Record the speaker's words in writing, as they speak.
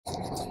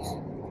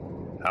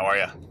How are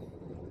you?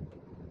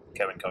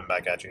 Kevin coming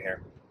back at you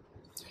here.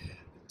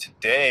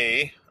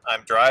 Today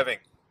I'm driving.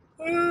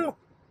 Woo!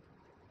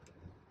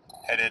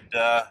 Headed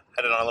on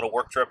a little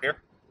work trip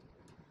here.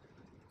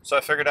 So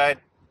I figured I'd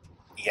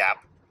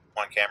yap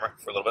on camera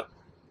for a little bit.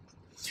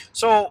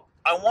 So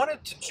I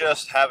wanted to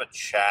just have a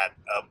chat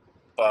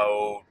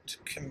about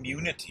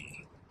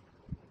community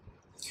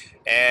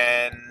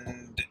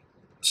and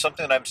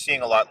something that I'm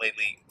seeing a lot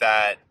lately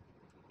that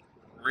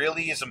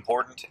really is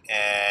important,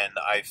 and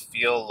I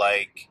feel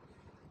like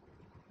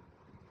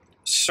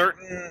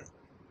certain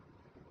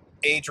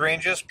age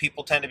ranges,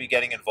 people tend to be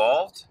getting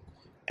involved,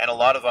 and a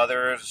lot of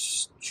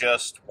others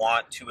just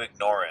want to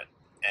ignore it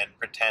and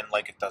pretend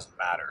like it doesn't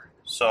matter.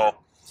 So,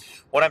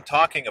 what I'm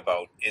talking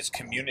about is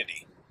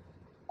community.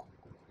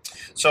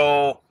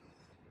 So,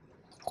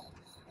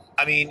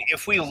 I mean,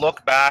 if we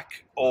look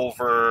back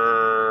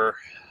over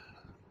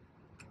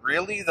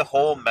really the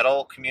whole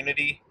metal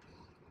community,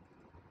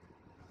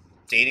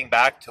 dating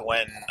back to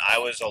when I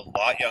was a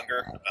lot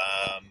younger,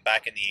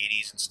 back in the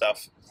 80s and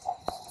stuff,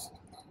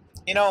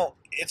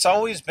 it's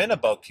always been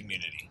about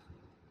community.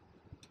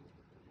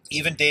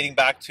 Even dating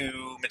back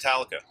to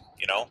Metallica,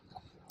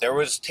 there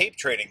was tape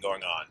trading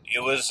going on. It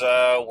was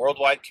a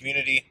worldwide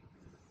community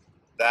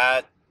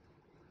that,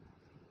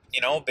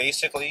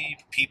 basically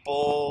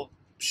people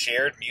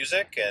shared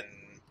music and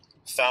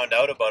found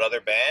out about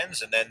other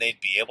bands, and then they'd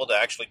be able to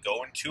actually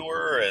go and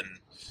tour and,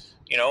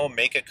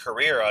 make a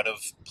career out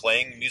of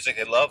playing music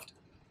they loved.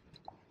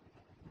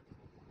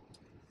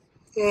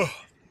 Ugh.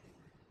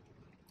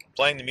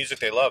 Playing the music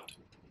they loved.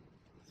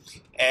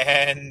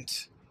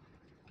 And,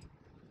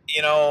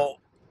 you know,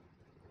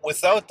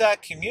 without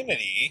that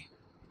community,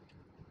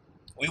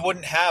 we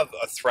wouldn't have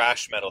a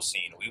thrash metal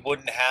scene. We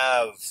wouldn't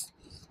have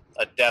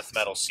a death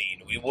metal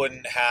scene. We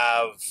wouldn't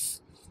have,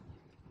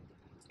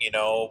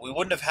 we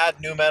wouldn't have had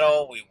nu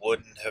metal. We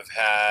wouldn't have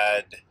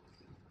had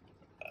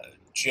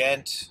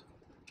gent,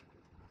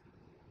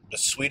 the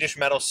Swedish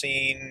metal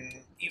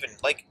scene, even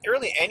like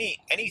really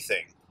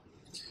anything.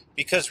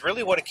 Because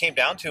really what it came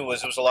down to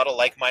was it was a lot of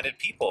like-minded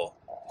people.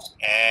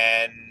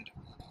 And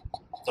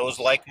those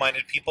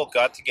like-minded people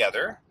got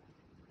together,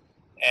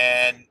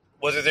 and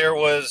whether there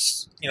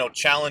was,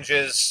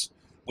 challenges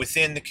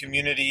within the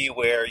community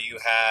where you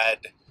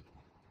had,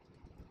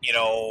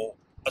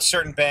 a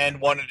certain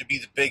band wanted to be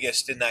the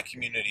biggest in that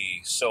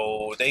community,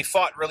 so they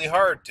fought really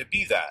hard to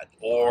be that,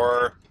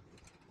 or,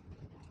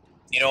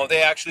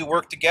 they actually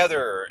worked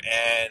together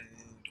and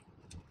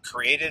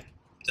created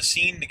the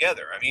scene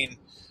together. I mean,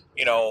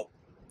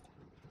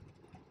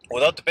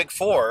 without the big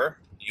four,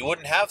 you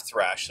wouldn't have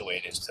thrash the way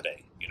it is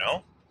today,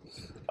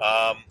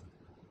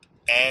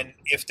 and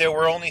if there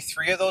were only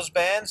three of those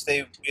bands,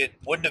 it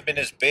wouldn't have been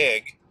as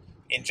big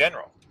in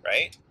general,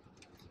 right?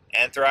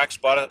 Anthrax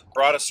brought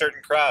a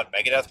certain crowd,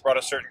 Megadeth brought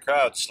a certain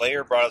crowd,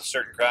 Slayer brought a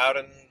certain crowd,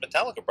 and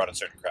Metallica brought a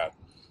certain crowd.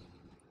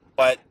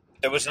 But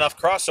there was enough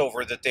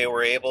crossover that they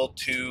were able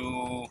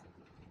to,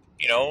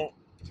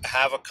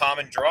 have a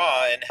common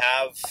draw and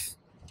have,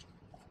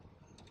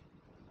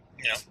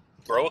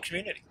 grow a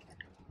community.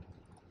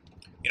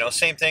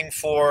 Same thing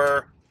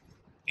for,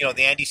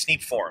 the Andy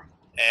Sneap Forum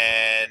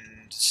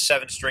and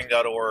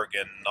 7string.org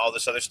and all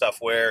this other stuff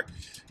where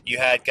you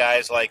had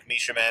guys like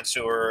Misha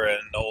Mansour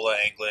and Ola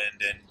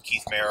Englund and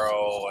Keith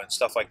Merrow and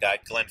stuff like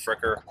that, Glenn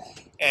Fricker.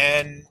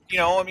 And,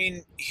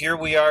 here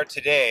we are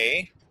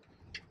today,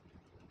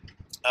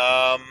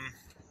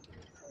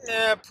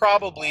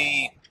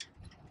 probably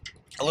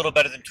a little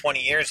better than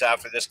 20 years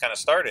after this kind of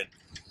started.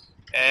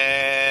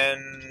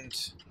 And,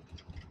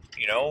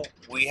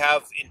 we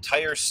have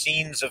entire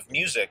scenes of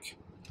music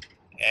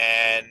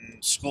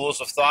and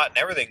schools of thought and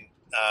everything,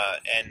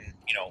 and,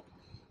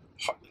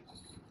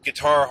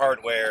 guitar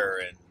hardware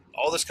and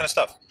all this kind of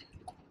stuff.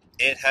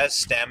 It has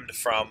stemmed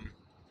from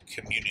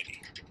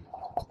community.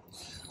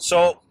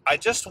 So I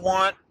just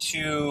want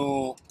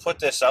to put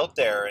this out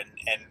there and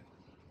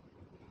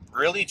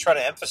really try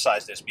to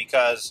emphasize this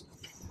because,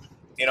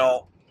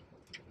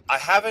 I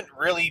haven't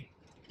really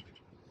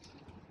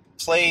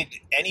played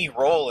any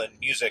role in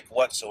music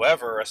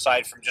whatsoever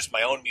aside from just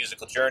my own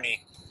musical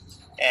journey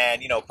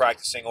and,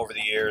 practicing over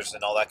the years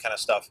and all that kind of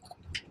stuff.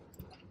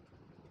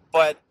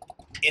 But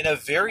in a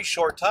very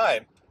short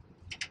time,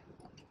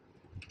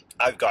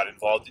 I've got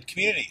involved in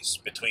communities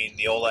between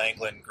the Ola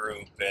Englund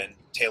group and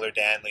Taylor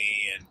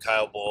Danley and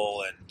Kyle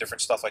Bull and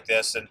different stuff like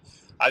this. And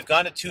I've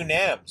gone to two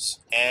NAMMs.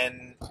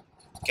 And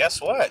guess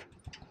what?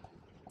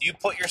 You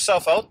put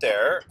yourself out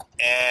there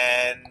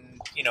and,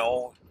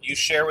 you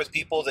share with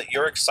people that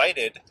you're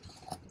excited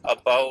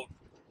about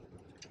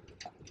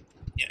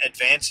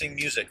advancing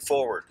music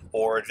forward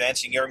or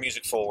advancing your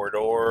music forward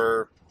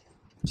or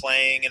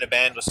playing in a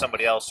band with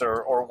somebody else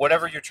or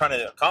whatever you're trying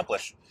to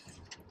accomplish.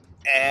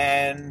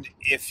 And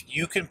if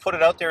you can put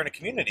it out there in a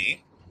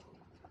community,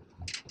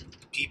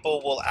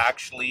 people will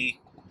actually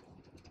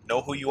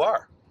know who you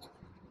are.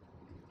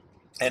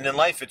 And in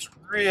life, it's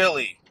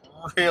really,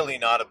 really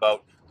not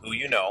about who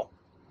you know.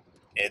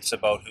 It's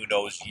about who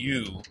knows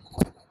you,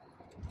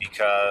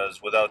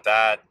 because without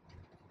that,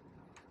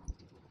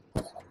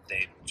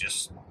 They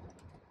just,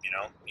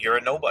 you're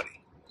a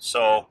nobody.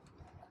 So,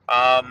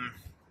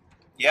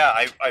 yeah,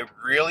 I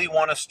really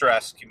want to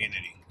stress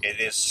community. It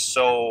is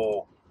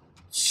so,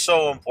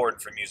 so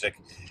important for music.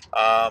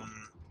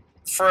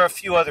 For a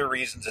few other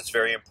reasons, it's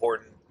very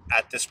important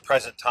at this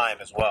present time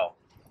as well.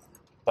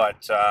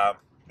 But,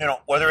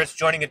 whether it's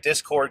joining a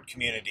Discord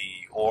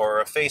community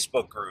or a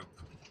Facebook group,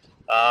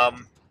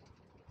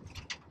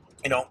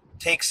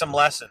 take some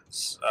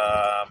lessons.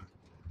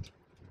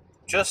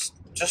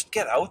 Just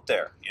get out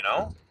there,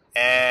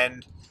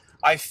 And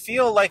I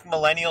feel like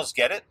millennials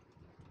get it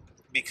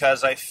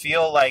because I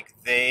feel like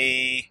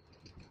they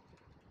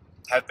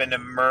have been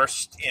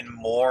immersed in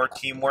more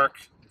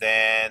teamwork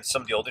than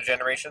some of the older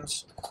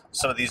generations,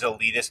 some of these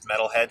elitist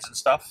metalheads and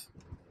stuff.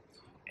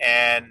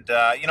 And,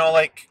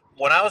 like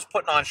when I was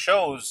putting on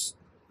shows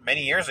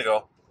many years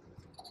ago,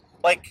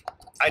 like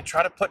I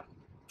try to put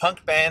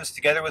punk bands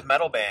together with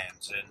metal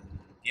bands. And,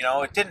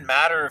 it didn't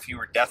matter if you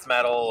were death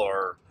metal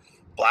or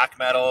black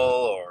metal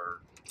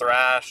or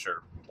thrash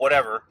or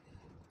whatever.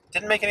 It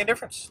didn't make any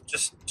difference.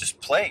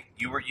 Just play.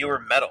 You were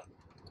metal.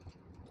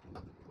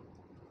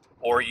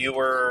 Or you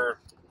were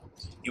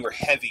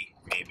heavy,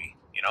 maybe,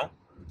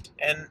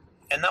 and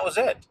that was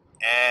it.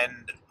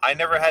 And I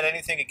never had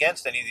anything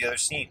against any of the other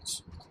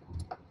scenes.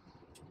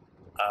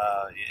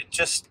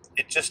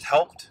 It just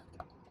helped.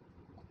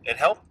 It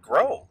helped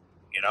grow.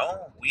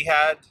 We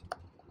had,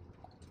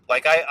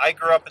 like, I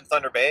grew up in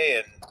Thunder Bay,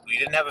 and we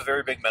didn't have a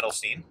very big metal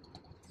scene.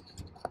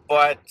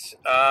 But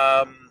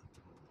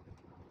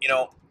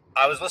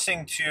I was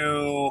listening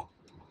to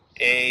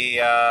a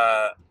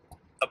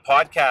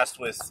podcast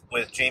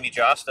with Jamie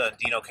Josta and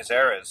Dino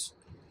Cazares,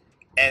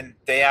 and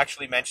they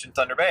actually mentioned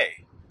Thunder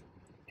Bay.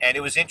 And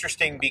it was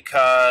interesting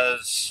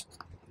because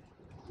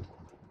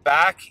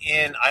back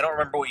in, I don't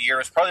remember what year, it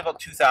was probably about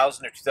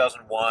 2000 or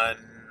 2001,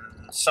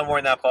 somewhere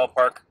in that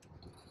ballpark,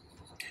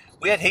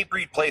 we had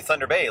Hatebreed play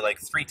Thunder Bay like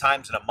 3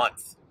 times in a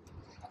month.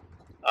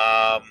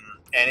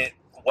 And it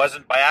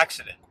wasn't by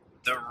accident.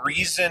 The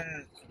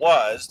reason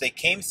was they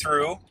came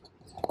through,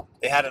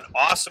 they had an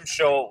awesome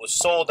show, it was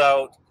sold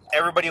out,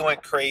 everybody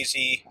went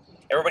crazy,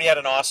 everybody had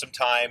an awesome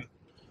time,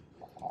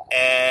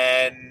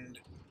 and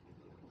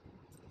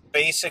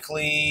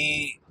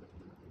basically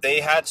they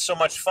had so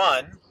much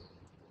fun,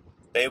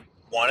 they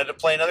wanted to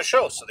play another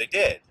show, so they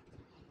did.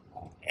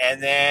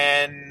 And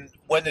then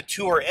when the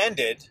tour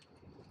ended,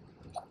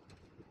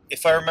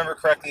 if I remember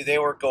correctly, they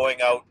were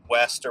going out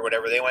west or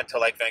whatever, they went to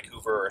like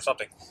Vancouver or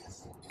something,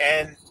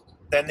 and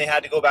then they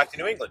had to go back to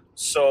New England.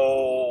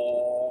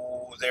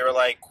 So they were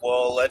like,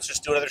 well, let's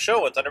just do another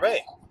show at Thunder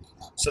Bay.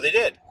 So they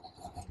did.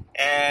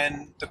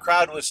 And the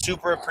crowd was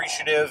super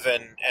appreciative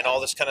and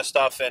all this kind of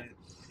stuff. And,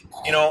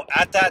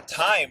 at that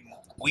time,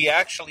 we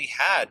actually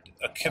had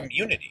a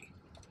community.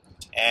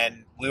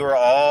 And we were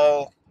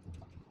all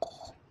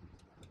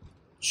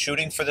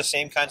shooting for the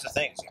same kinds of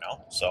things,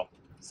 So,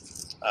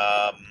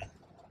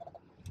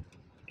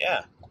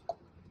 yeah.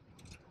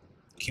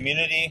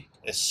 Community,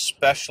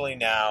 especially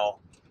now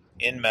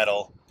in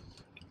metal,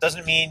 it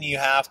doesn't mean you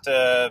have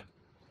to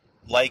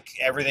like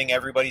everything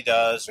everybody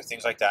does or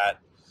things like that,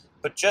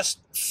 but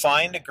just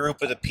find a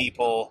group of the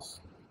people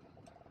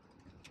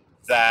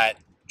that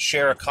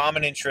share a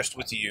common interest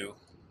with you.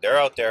 They're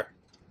out there.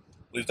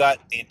 We've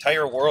got the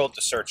entire world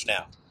to search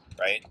now,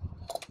 right?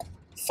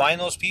 Find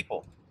those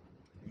people.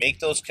 Make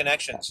those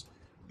connections.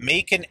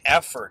 Make an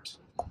effort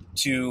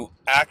to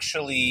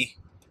actually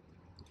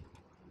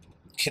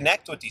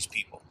connect with these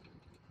people.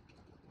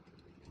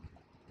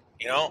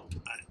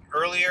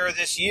 Earlier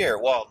this year,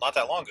 well, not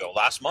that long ago,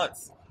 last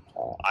month,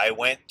 I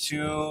went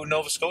to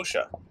Nova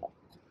Scotia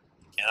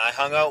and I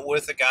hung out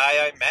with a guy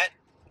I met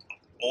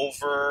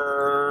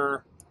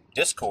over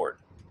Discord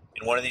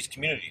in one of these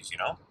communities,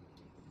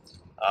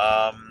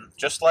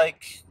 just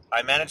like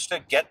I managed to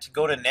get to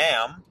go to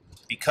NAMM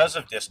because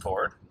of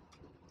Discord,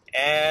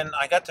 and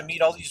I got to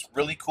meet all these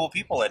really cool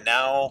people, and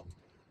now,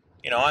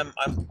 I'm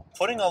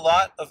putting a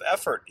lot of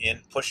effort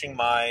in pushing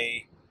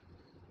my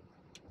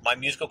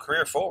musical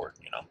career forward,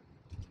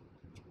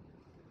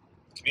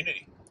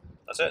 Community.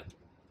 That's it.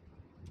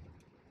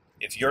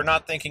 If you're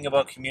not thinking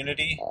about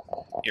community,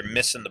 you're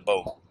missing the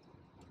boat.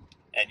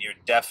 And you're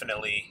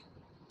definitely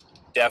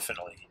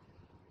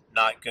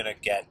not going to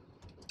get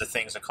the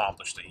things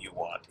accomplished that you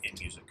want in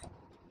music.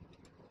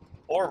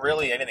 Or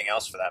really anything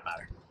else for that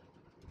matter.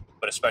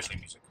 But especially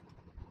music.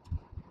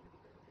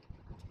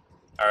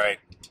 Alright.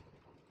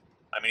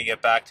 I'm going to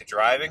get back to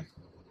driving.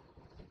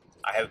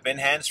 I have been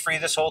hands-free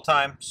this whole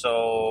time,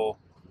 so,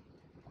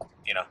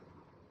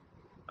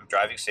 I'm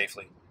driving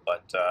safely.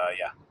 But,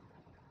 yeah.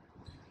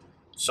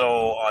 So,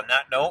 on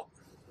that note,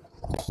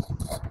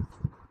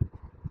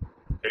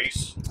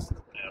 peace,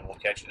 and we'll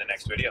catch you in the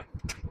next video.